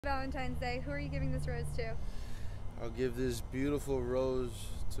Valentine's Day, who are you giving this rose to? I'll give this beautiful rose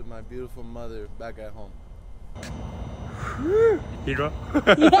to my beautiful mother back at home. Hero?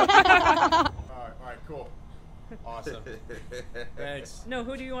 Alright, cool. Awesome. Thanks. No,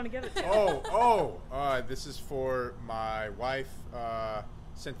 who do you want to give it to? This is for my wife,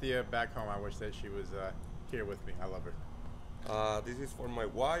 Cynthia, back home. I wish that she was here with me. I love her. This is for my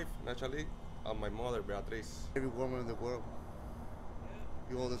wife, Natalie, and my mother, Beatriz. Every woman in the world.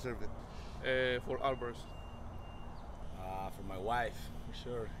 You all deserve it. For Albers. For my wife, for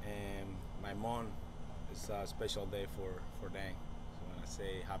sure, and my mom. It's a special day for them. So I want to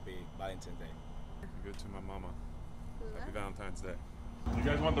say happy Valentine's Day. Good to my mama. Happy Valentine's Day. You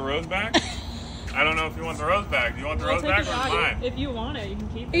guys want the rose back? I don't know if you want the rose back. Do you want the rose back or mine? If you want it, you can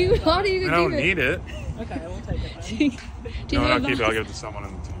keep it. You want it, you can I don't keep it. need it. Okay, we'll take it then. No, I'll keep it. I'll give it to someone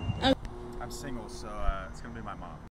in the team. I'm single, so it's gonna be my mom.